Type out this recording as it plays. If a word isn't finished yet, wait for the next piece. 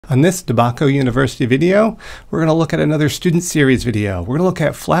On this DeBacco University video, we're going to look at another student series video. We're going to look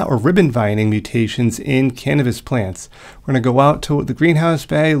at flat or ribbon vining mutations in cannabis plants. We're going to go out to the greenhouse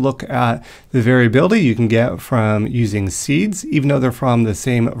bay, look at the variability you can get from using seeds, even though they're from the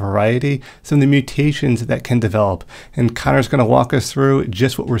same variety, some of the mutations that can develop. And Connor's going to walk us through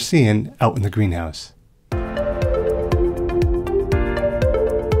just what we're seeing out in the greenhouse.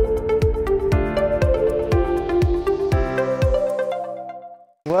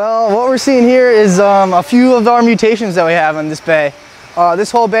 Well, what we're seeing here is a few of our mutations that we have in this bay.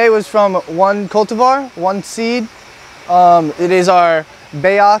 This whole bay was from one cultivar, one seed. It is our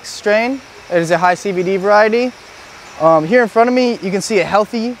Bayox strain. It is a high CBD variety. Here in front of me, you can see a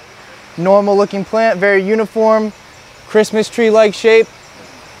healthy, normal looking plant, very uniform, Christmas tree-like shape.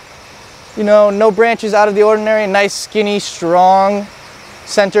 You know, no branches out of the ordinary, nice, skinny, strong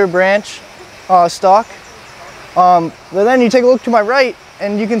center branch stalk. But then you take a look to my right,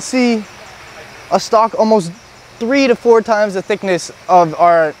 and you can see a stalk almost 3 to 4 times the thickness of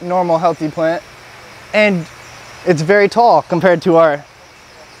our normal healthy plant. And it's very tall compared to our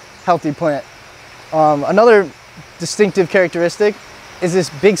healthy plant. Another distinctive characteristic is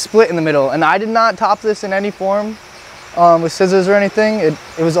this big split in the middle. And I did not top this in any form with scissors or anything.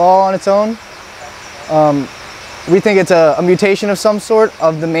 It was all on its own. We think it's a mutation of some sort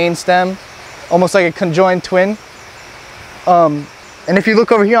of the main stem, almost like a conjoined twin. And if you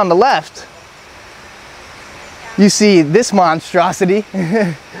look over here on the left, you see this monstrosity.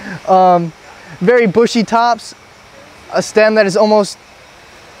 Very bushy tops, a stem that is almost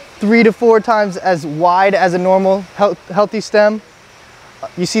 3 to 4 times as wide as a normal healthy stem.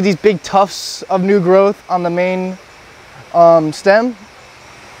 You see these big tufts of new growth on the main stem.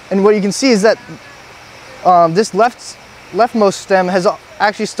 And what you can see is that this leftmost stem has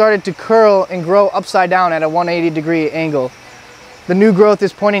actually started to curl and grow upside down at a 180-degree angle. The new growth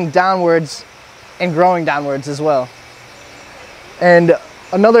is pointing downwards and growing downwards as well. And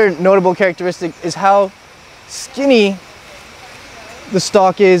another notable characteristic is how skinny the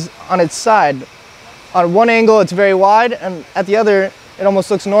stalk is on its side. On one angle it's very wide, and at the other it almost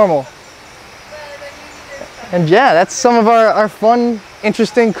looks normal. And yeah, that's some of our fun,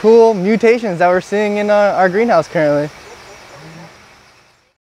 interesting, cool mutations that we're seeing in our greenhouse currently.